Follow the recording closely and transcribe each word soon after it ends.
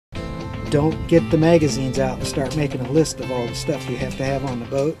Don't get the magazines out and start making a list of all the stuff you have to have on the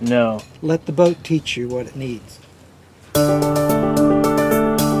boat. No. Let the boat teach you what it needs.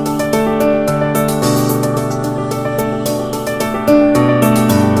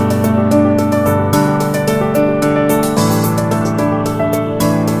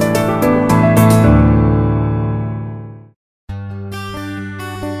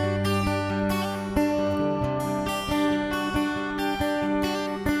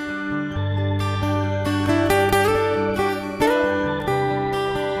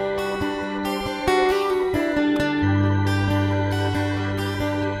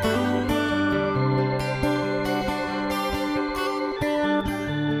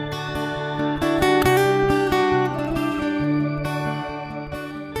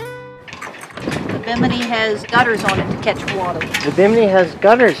 The bimini has gutters on it to catch water. The bimini has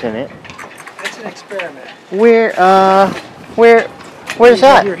gutters in it. That's an experiment. Where's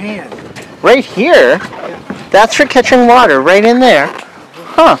that? Your hand. Right here? Yeah. That's for catching water, right in there.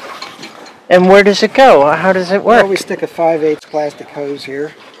 Huh. And where does it go? How does it work? Well, we stick a 5/8 plastic hose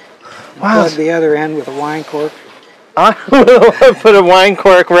here. Wow. Plug the other end with a wine cork. I will put a wine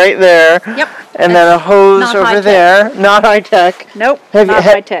cork right there. Yep. And then a hose over there. Not high tech. Nope. Not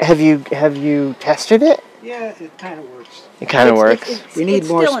high tech. Have you tested it? Yeah, it kind of works. It kind of works. We need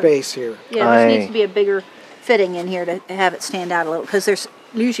more space here. Yeah, there needs to be a bigger fitting in here to have it stand out a little, because there's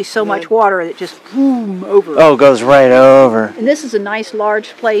usually so much water that just boom over. Oh, it goes right over. And this is a nice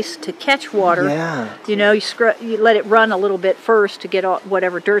large place to catch water. Yeah. You know, you let it run a little bit first to get all,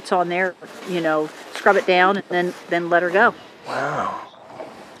 whatever dirt's on there. You know, scrub it down and then let her go. Wow.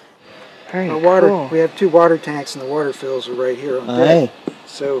 Very cool. We have 2 water tanks, and the water fills are right here on deck.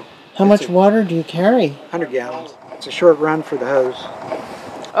 So how much water do you carry? 100 gallons. It's a short run for the hose.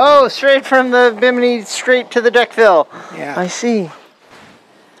 Oh, straight from the bimini straight to the deck fill. Yeah. I see.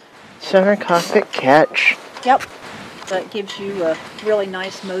 Center cockpit catch. Yep. That gives you a really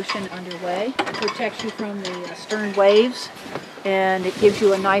nice motion underway. It protects you from the stern waves, and it gives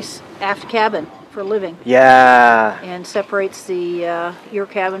you a nice aft cabin for living. Yeah. And separates the your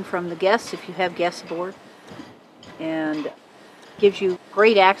cabin from the guests if you have guests aboard, and gives you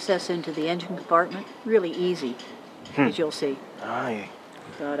great access into the engine compartment. Really easy, as you'll see. Aye.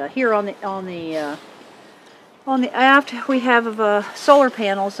 But here on the aft, we have solar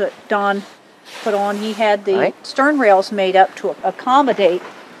panels that Don put on. He had the stern rails made up to accommodate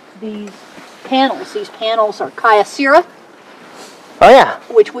these panels. These panels are Kyocera. Oh yeah.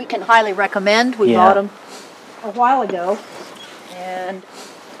 Which we can highly recommend. We bought them a while ago, and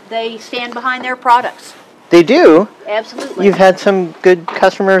they stand behind their products. They do? Absolutely. You've had some good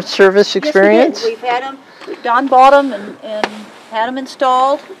customer service experience? Yes, we did. We've had them. Don bought them and had them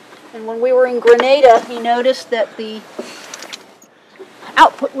installed. And when we were in Grenada, he noticed that the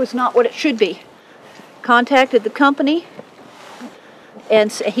output was not what it should be. Contacted the company,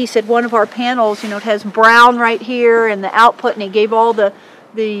 and he said one of our panels, you know, it has brown right here and the output, and he gave all the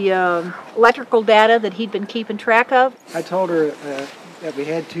electrical data that he'd been keeping track of. I told her that we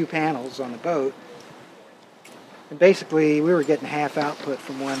had 2 panels on the boat, and basically we were getting half output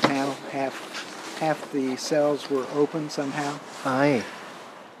from one panel, half the cells were open somehow. Aye.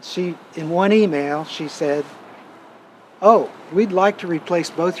 In one email, she said, "Oh, we'd like to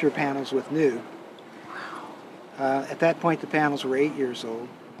replace both your panels with new." At that point, the panels were 8 years old.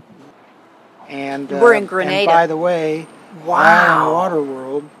 And we're in Grenada. And by the way, wow. Water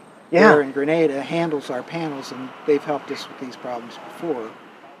World, there in Grenada, handles our panels, and they've helped us with these problems before.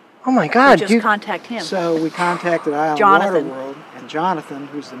 Oh my God! Just contact him. So we contacted Island Water World, and Jonathan,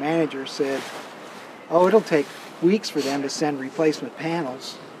 who's the manager, said, "Oh, it'll take weeks for them to send replacement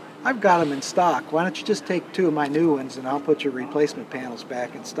panels. I've got them in stock. Why don't you just take 2 of my new ones and I'll put your replacement panels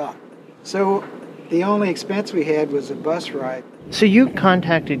back in stock." So the only expense we had was a bus ride. So you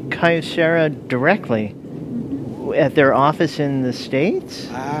contacted Kyocera directly at their office in the States?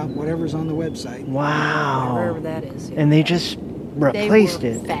 Whatever's on the website. Wow. Wherever that is. Yeah. And they just replaced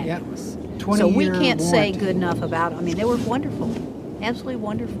it. Fabulous. Yep. So we can't say good enough about them. I mean, they were wonderful. Absolutely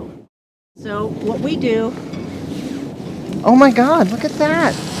wonderful. So what we do... Oh my God, look at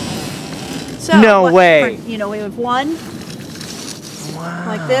that. So no way. You know, we have one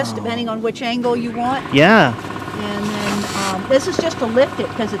like this, depending on which angle you want. Yeah. And then this is just to lift it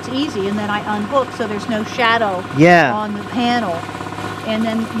because it's easy, and then I unhook so there's no shadow on the panel. And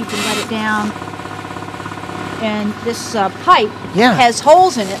then you can let it down. And this pipe has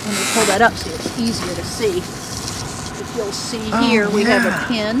holes in it when you pull that up, so it's easier to see. If you'll see here, we have a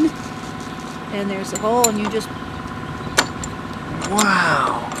pin, and there's a hole, and you just...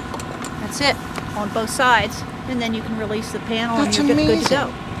 Wow. That's it, on both sides. And then you can release the panel, That's and you're good to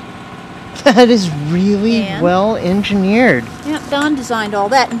go. That is really well engineered. Yeah, Don designed all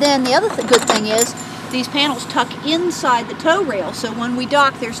that. And then the other good thing is these panels tuck inside the tow rail, so when we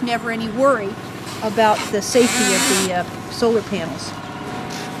dock, there's never any worry about the safety of the solar panels.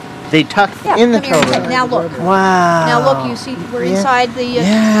 They tuck in the tow rail. Now look. Wow. Now look, you see we're inside the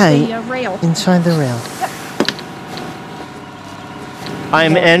rail. Inside the rail. Yep.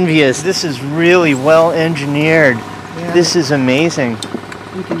 I'm envious. This is really well engineered. Yeah. This is amazing.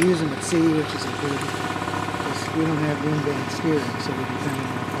 We can use them at sea, which is important, because we don't have wind-band steering, so we depend on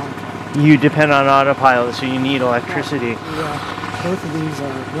autopilot. You depend on autopilot, so you need electricity. Yeah, both of these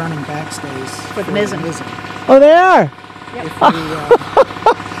are running backstays for the mizzen. Oh, they are? Yep.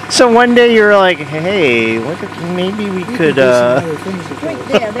 So one day you're like, hey, what if maybe we could... do some other things with those.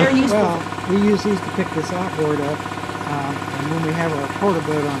 Yeah, they're useful. Well, we use these to pick this outboard up, and when we have our porta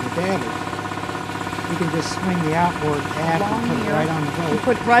boat on the davit, we can just swing the outboard aft and put it right on the boat. We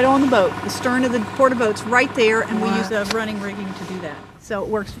put it right on the boat. The stern of the porta boat's right there, and we use the running rigging to do that. So it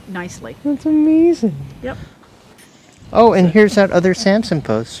works nicely. That's amazing. Yep. Oh, and here's that other Sampson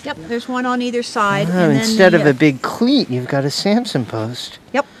post. Yep, there's one on either side. Oh, and instead of a big cleat, you've got a Sampson post.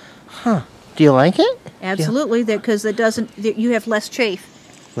 Yep. Huh. Do you like it? Absolutely, because it doesn't. You have less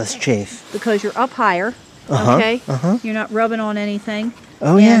chafe. Less chafe. Because you're up higher. Okay. You're not rubbing on anything.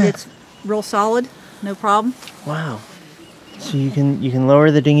 Oh and it's real solid. No problem. Wow. So you can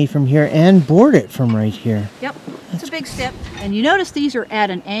lower the dinghy from here and board it from right here. Yep. It's a big step. And you notice these are at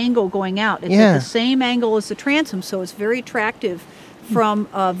an angle going out. It's at the same angle as the transom, so it's very attractive from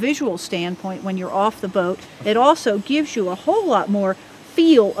a visual standpoint when you're off the boat. It also gives you a whole lot more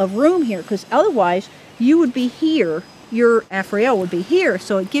feel of room here, because otherwise you would be here, your aft-rail would be here,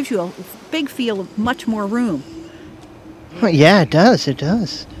 so it gives you a big feel of much more room. Well, yeah, it does. It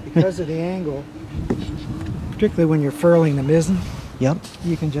does. Because of the angle, particularly when you're furling the mizzen,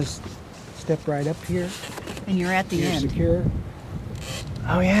 you can just step right up here. And you're at the end. Secure.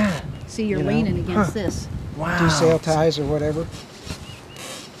 Oh, yeah. See, you're leaning against this. Wow. Do sail ties or whatever.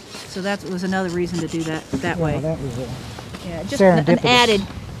 So that was another reason to do that way. That was just an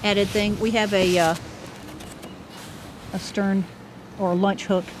added thing. We have a stern or a lunch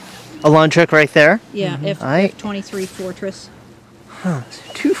hook. A lunch hook right there? Yeah, F23 Fortress. Huh,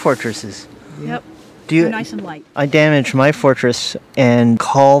 2 Fortresses. Yep. They're nice and light. I damaged my Fortress and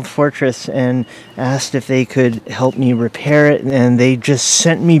called Fortress and asked if they could help me repair it, and they just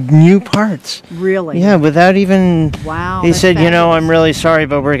sent me new parts. Really? Yeah, without even... Wow. They said, I'm really sorry,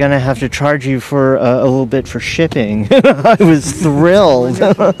 but we're going to have to charge you for a little bit for shipping. I was thrilled.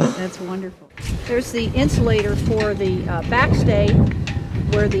 That's wonderful. There's the insulator for the backstay,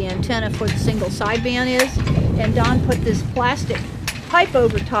 where the antenna for the single sideband is, and Don put this plastic pipe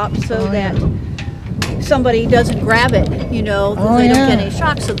over top so that somebody doesn't grab it, they don't get any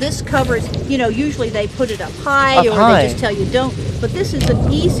shock. So this covers, usually they put it up high, they just tell you don't, but this is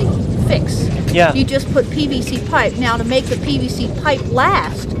an easy fix. Yeah. You just put PVC pipe. Now to make the PVC pipe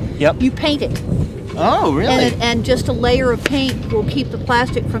last, you paint it. Oh, really? And just a layer of paint will keep the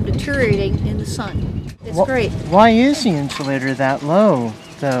plastic from deteriorating in the sun. It's great. Why is the insulator that low,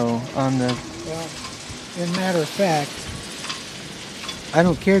 though, on the... Well, in matter of fact, I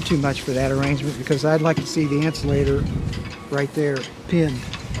don't care too much for that arrangement, because I'd like to see the insulator right there pinned.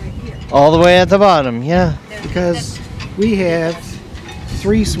 Right here. All the way at the bottom, yeah. Because we have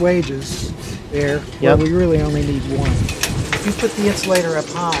 3 swages there, where we really only need 1. If you put the insulator up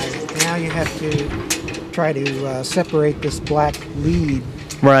high, now you have to try to separate this black lead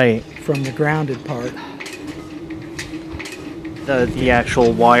from the grounded part. The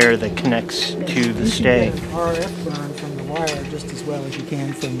actual wire that connects to the stay. You can get RF burn from the wire just as well as you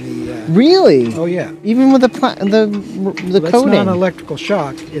can from the... Really? Oh, yeah. Even with the coating? It's not an electrical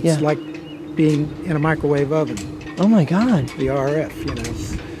shock. It's like being in a microwave oven. Oh, my God. The RF,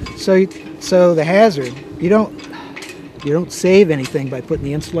 So the hazard, you don't save anything by putting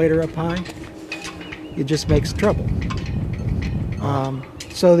the insulator up high. It just makes trouble.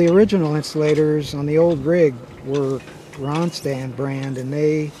 So the original insulators on the old rig were Ronstand brand, and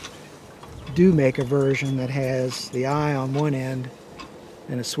they do make a version that has the eye on one end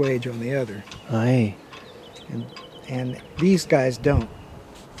and a swage on the other. Aye. And these guys don't.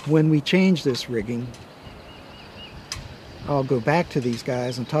 When we change this rigging, I'll go back to these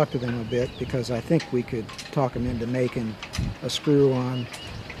guys and talk to them a bit, because I think we could talk them into making a screw-on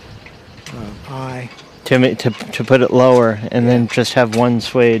eye. To put it lower and then just have one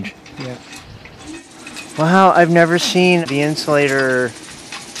swage. Yeah. Wow, I've never seen the insulator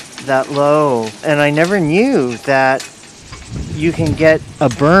that low, and I never knew that you can get a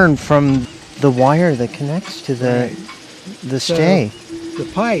burn from the wire that connects to the stay. The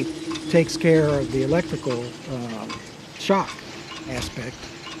pipe takes care of the electrical shock aspect.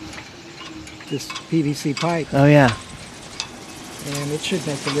 This PVC pipe. Oh yeah. And it should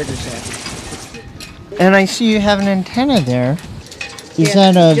make the riggers happy. And I see you have an antenna there. Is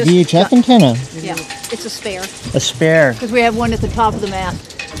Yeah, that a VHF antenna? Yeah, it's a spare. A spare. Because we have one at the top of the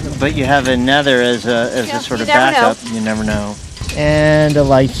mast. But you have another as a sort of you never backup. You never know. And a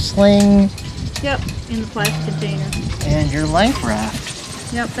life sling. Yep, in the plastic container. And your life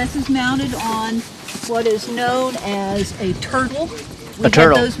raft. Yep, this is mounted on what is known as a turtle. We A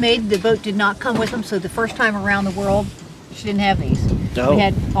turtle. had those made. The boat did not come with them, so the first time around the world, she didn't have these. Oh. We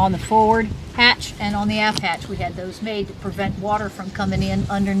had on the forward hatch and on the aft hatch, we had those made to prevent water from coming in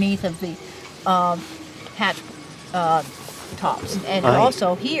underneath of the hatch tops. And it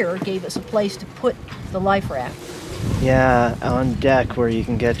also here gave us a place to put the life raft. Yeah, on deck where you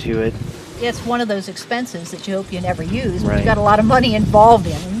can get to it. It's one of those expenses that you hope you never use, but Right. you got a lot of money involved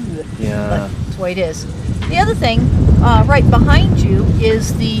in. Yeah. But that's the way it is. The other thing, right behind you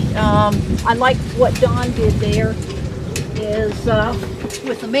is the, I like what Don did there, is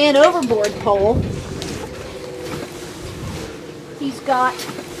with the man overboard pole, he's got,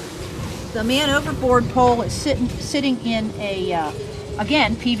 the man overboard pole is sitting in a,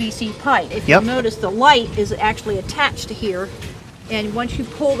 again, PVC pipe. If Yep. you'll notice, the light is actually attached to here, and once you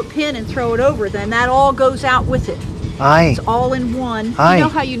pull the pin and throw it over, then that all goes out with it. Aye. It's all in one. Aye. You know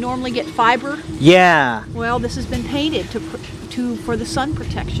how you normally get fiber? Yeah. Well, this has been painted for the sun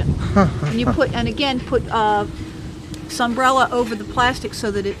protection. And you put, and again, put sunbrella over the plastic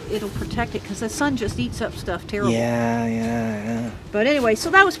so that it'll protect it, because the sun just eats up stuff terrible. Yeah. But anyway, so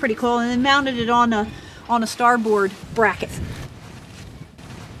that was pretty cool, and then mounted it on a starboard bracket.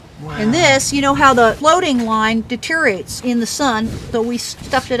 Wow. And this, you know how the floating line deteriorates in the sun, so we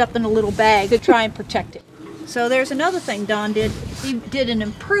stuffed it up in a little bag to try and protect it. So there's another thing Don did. He did an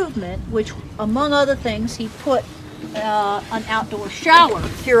improvement, which among other things, he put an outdoor shower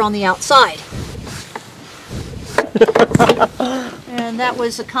here on the outside. And that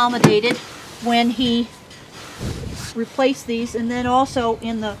was accommodated when he replaced these, and then also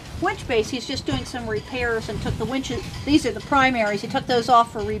in the winch base he's just doing some repairs and took the winches, these are the primaries, he took those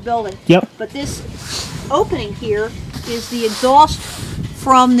off for rebuilding. Yep. But this opening here is the exhaust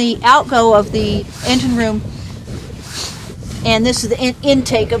from the outgo of the engine room, and this is the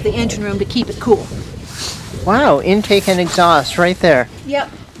intake of the engine room to keep it cool. Wow, intake and exhaust right there. Yep.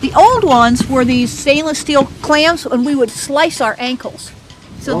 The old ones were these stainless steel clamps, and we would slice our ankles.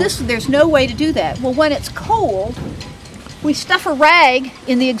 So there's no way to do that. Well, when it's cold, we stuff a rag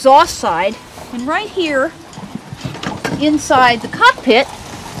in the exhaust side, and right here inside the cockpit,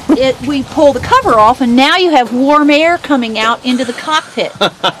 we pull the cover off, and now you have warm air coming out into the cockpit.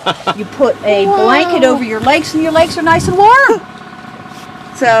 You put a blanket over your legs, and your legs are nice and warm.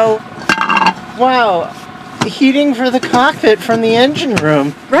 So, wow, heating for the cockpit from the engine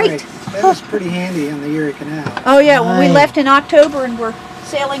room. right. That was pretty handy on the Erie Canal. Oh yeah, when we left in October and we're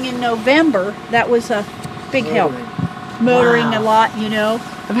sailing in November, that was a big help. Motoring a lot, you know.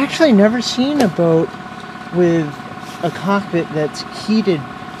 I've actually never seen a boat with a cockpit that's heated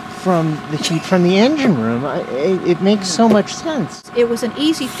from the heat from the engine room. It makes so much sense. It was an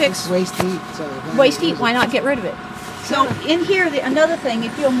easy fix. It's waste heat. So Waste heat, why not get rid of it? So in here, another thing,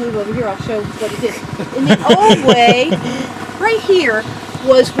 if you'll move over here, I'll show what it is. In the old way, right here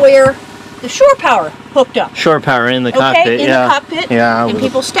was where the shore power hooked up. Shore power in the cockpit, Okay, in the cockpit, Yeah, and with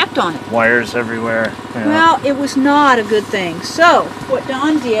people stepped on it. wires everywhere. Yeah. Well, it was not a good thing. So what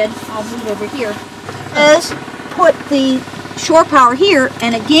Don did, I'll move over here, is put the shore power here,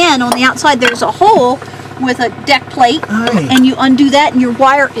 and again on the outside there's a hole with a deck plate, and you undo that, and your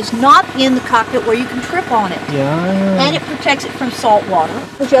wire is not in the cockpit where you can trip on it. Yeah. And it protects it from salt water,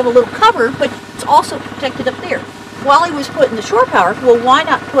 because you have a little cover, but it's also protected up there. While he was putting the shore power, well, why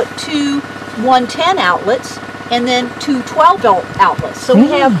not put two 110 outlets and then two 12-volt outlets? So we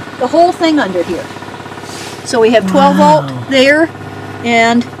have the whole thing under here. So we have 12-volt there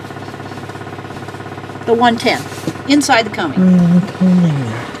and the 110 inside the coaming.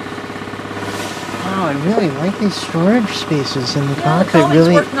 Wow, I really like these storage spaces in the Yeah, the cockpit. coamings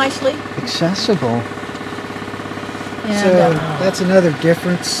Really work nicely. accessible. And, So that's another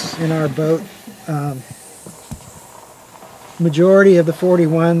difference in our boat. Majority of the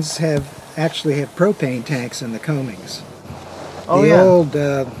 41s actually have propane tanks in the coamings. Oh, the yeah. old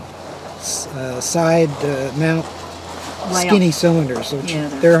side mount skinny cylinders, which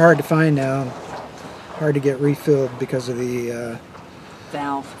they're hard to find now, hard to get refilled because of the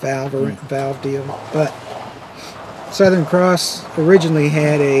valve deal. But Southern Cross originally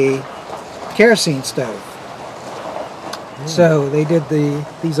had a kerosene stove. So they did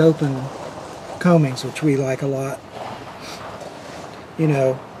these open combings, which we like a lot. You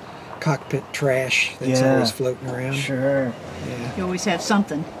know, cockpit trash that's always floating around. Sure. Yeah. You always have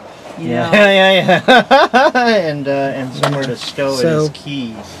something. You Yeah, know. yeah. and somewhere to stow it is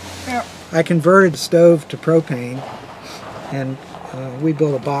key. I converted the stove to propane, and we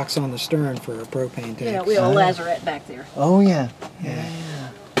built a box on the stern for a propane tank. Yeah, we have a lazarette back there. Oh yeah. Yeah.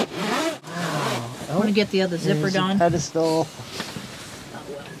 Wow. I want to get the other zipper done. Pedestal.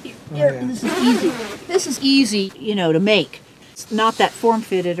 Here, this is easy. This is easy, you know, to make. It's not that form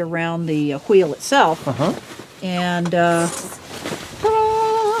fitted around the wheel itself. And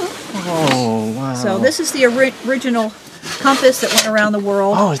oh wow. so this is the original compass that went around the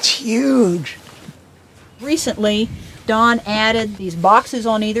world. Oh, it's huge. Recently, Don added these boxes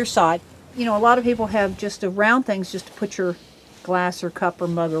on either side. You know, a lot of people have just round things just to put your glass or cup or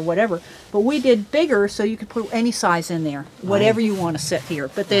mug or whatever. But we did bigger so you could put any size in there, whatever you want to sit here.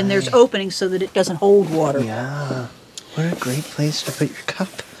 But then there's openings so that it doesn't hold water. Yeah. What a great place to put your cup.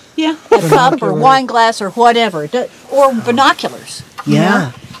 Yeah, a cup or wine glass or whatever. Or binoculars.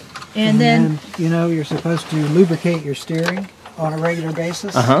 Yeah. And then, you know, you're supposed to lubricate your steering on a regular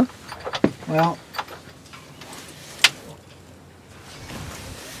basis. Well,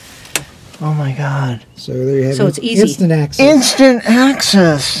 oh my God. so there you have So it's easy. instant access. Instant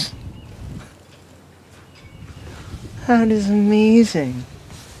access. That is amazing.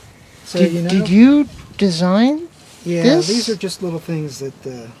 So, Did you design this? These are just little things that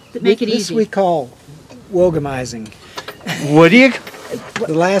make it this easy. we call wogamizing. What do you?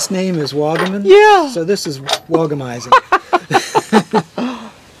 The last name is Wagaman. Yeah. So this is wogamizing.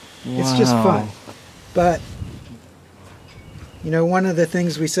 It's just fun. But, you know, one of the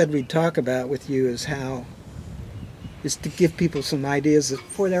things we said we'd talk about with you is to give people some ideas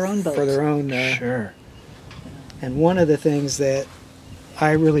for their own boats. for their own. Sure. And one of the things that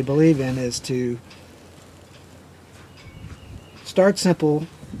I really believe in is to start simple,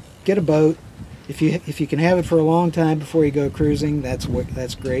 get a boat. If you can have it for a long time before you go cruising, that's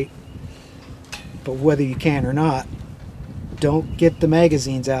great. But whether you can or not, don't get the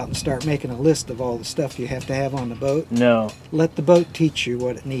magazines out and start making a list of all the stuff you have to have on the boat. No. Let the boat teach you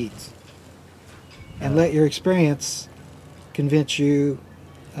what it needs. And let your experience convince you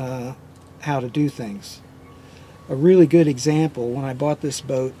how to do things. A really good example, when I bought this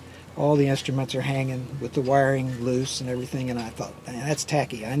boat, all the instruments are hanging with the wiring loose and everything, and I thought, man, that's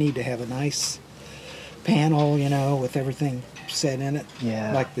tacky. I need to have a nice panel, you know, with everything set in it.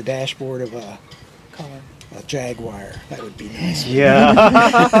 Yeah. Like the dashboard of a Jaguar. That would be nice. Yeah.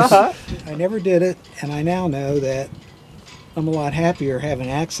 I never did it, and I now know that I'm a lot happier having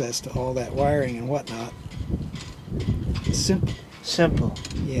access to all that wiring and whatnot. It's simple. Simple.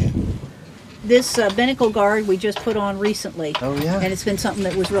 Yeah. This binnacle guard we just put on recently. Oh yeah. And it's been something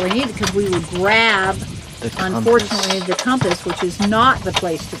that was really needed because we would grab, unfortunately, the compass, which is not the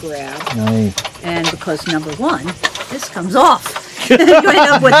place to grab. Nice. And because, number one, this comes off. You end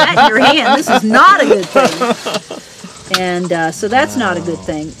up with that in your hand. This is not a good thing. And so that's not a good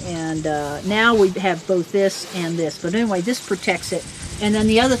thing. And now we have both this and this. But anyway, this protects it. And then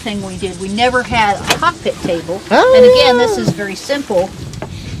the other thing we did, we never had a cockpit table. Oh, and again, this is very simple.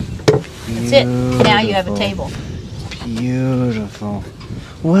 That's it. Now you have a table. Beautiful.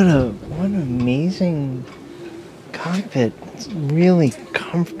 What an amazing cockpit. It's really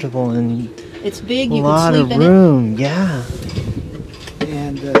comfortable and It's big. a You lot can of sleep in it. room. Yeah.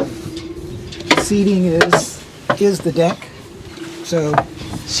 And seating is the deck. So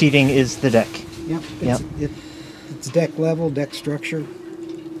Seating is the deck. yep, Yep. it's deck level, deck structure.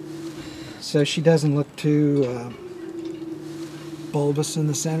 So she doesn't look too bulbous in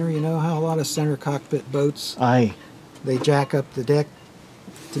the center. You know how a lot of center cockpit boats, Aye. they jack up the deck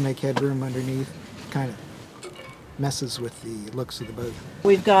to make headroom underneath. Kind of messes with the looks of the boat.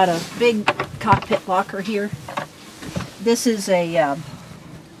 We've got a big cockpit locker here. This is a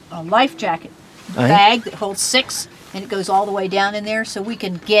life jacket bag that holds 6, and it goes all the way down in there, so we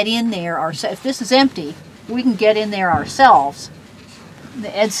can get in there ourselves. If this is empty, we can get in there ourselves.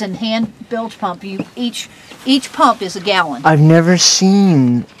 The Edson hand bilge pump, each pump is a gallon. I've never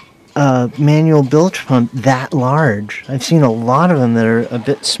seen a manual bilge pump that large. I've seen a lot of them that are a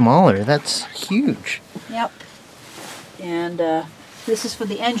bit smaller. That's huge. Yep. And this is for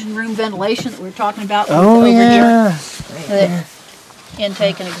the engine room ventilation that we were talking about Oh over yeah. here. The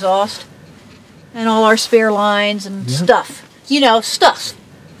intake and exhaust. And all our spare lines and stuff. You know, stuff.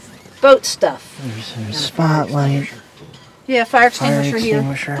 Boat stuff. There's a spotlight. Yeah, fire Fire extinguisher here.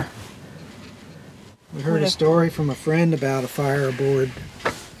 extinguisher. We heard a story from a friend about a fire aboard,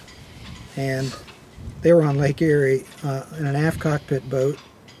 and they were on Lake Erie in an aft cockpit boat,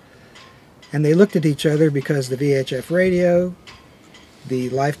 and they looked at each other because the VHF radio, the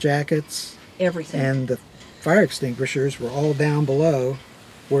life jackets, everything, and the fire extinguishers were all down below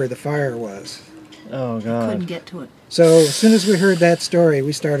where the fire was. Oh, God. Couldn't get to it. So as soon as we heard that story,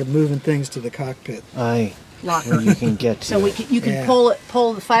 we started moving things to the cockpit. Locker. You can get to so you can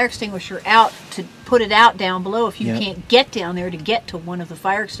pull the fire extinguisher out to put it out down below if you can't get down there to get to one of the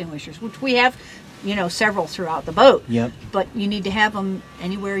fire extinguishers, which we have, several throughout the boat. Yep. But you need to have them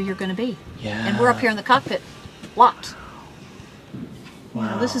anywhere you're going to be. Yeah. And we're up here in the cockpit, locked.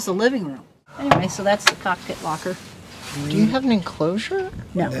 Wow. This is the living room. Anyway, so that's the cockpit locker. Do you have an enclosure?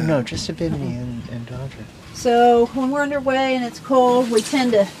 No. No, just a bimini and Dodger. So when we're underway and it's cold, we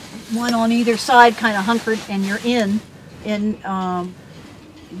tend to one on either side kind of hunkered, and you're in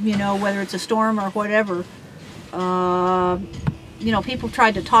whether it's a storm or whatever. People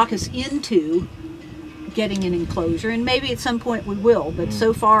tried to talk us into getting an enclosure, and maybe at some point we will, but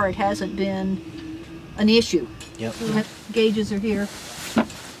so far it hasn't been an issue. Yep. The gauges are here.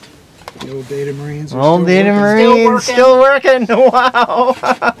 The old Data Marines. Old Data Marines still working. Wow.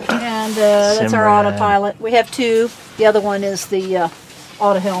 And that's our autopilot. We have two. The other one is the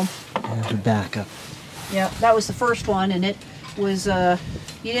auto helm. And the backup. Yeah, that was the first one, and it was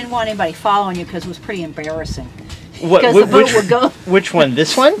you didn't want anybody following you because it was pretty embarrassing. Because the boat would go. Which one?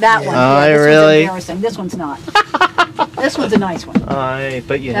 This one? That one. Oh, this really? one's embarrassing. This one's not. This one's a nice one.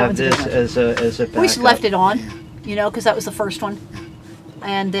 But you have this as a backup. We left it on, because that was the first one,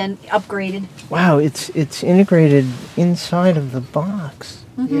 and then upgraded. Wow, it's integrated inside of the box.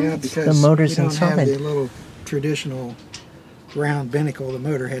 Mm-hmm. Yeah, because the motor's we don't inside. have the little traditional round binnacle. The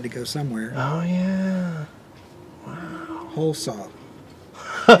motor had to go somewhere. Oh yeah. Hole saw.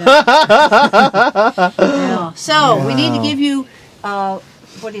 Yeah. So we need to give you,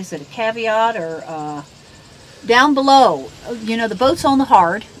 what is it, a caveat or down below. The boat's on the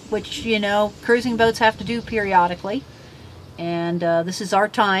hard, which cruising boats have to do periodically, and this is our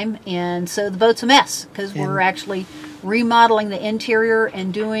time, and so the boat's a mess because we're actually remodeling the interior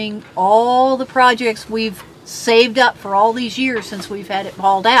and doing all the projects we've saved up for all these years since we've had it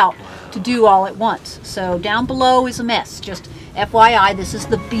hauled out to do all at once. So down below is a mess. Just FYI, this is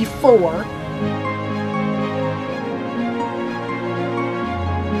the before.